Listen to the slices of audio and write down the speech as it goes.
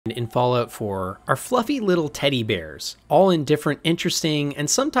In Fallout 4 are fluffy little teddy bears, all in different interesting and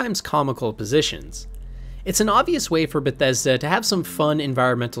sometimes comical positions. It's an obvious way for Bethesda to have some fun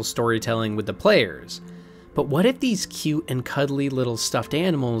environmental storytelling with the players, but what if these cute and cuddly little stuffed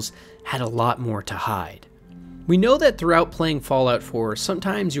animals had a lot more to hide? We know that throughout playing Fallout 4,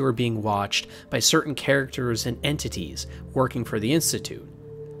 sometimes you are being watched by certain characters and entities working for the Institute.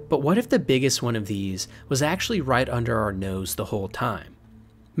 But what if the biggest one of these was actually right under our nose the whole time?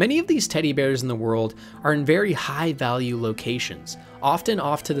 Many of these teddy bears in the world are in very high value locations, often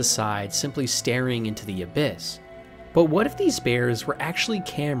off to the side, simply staring into the abyss. But what if these bears were actually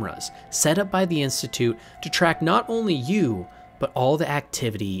cameras set up by the Institute to track not only you, but all the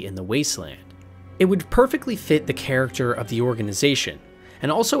activity in the wasteland? It would perfectly fit the character of the organization,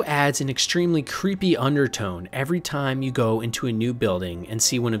 and also adds an extremely creepy undertone every time you go into a new building and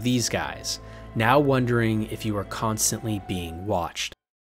see one of these guys, now wondering if you are constantly being watched.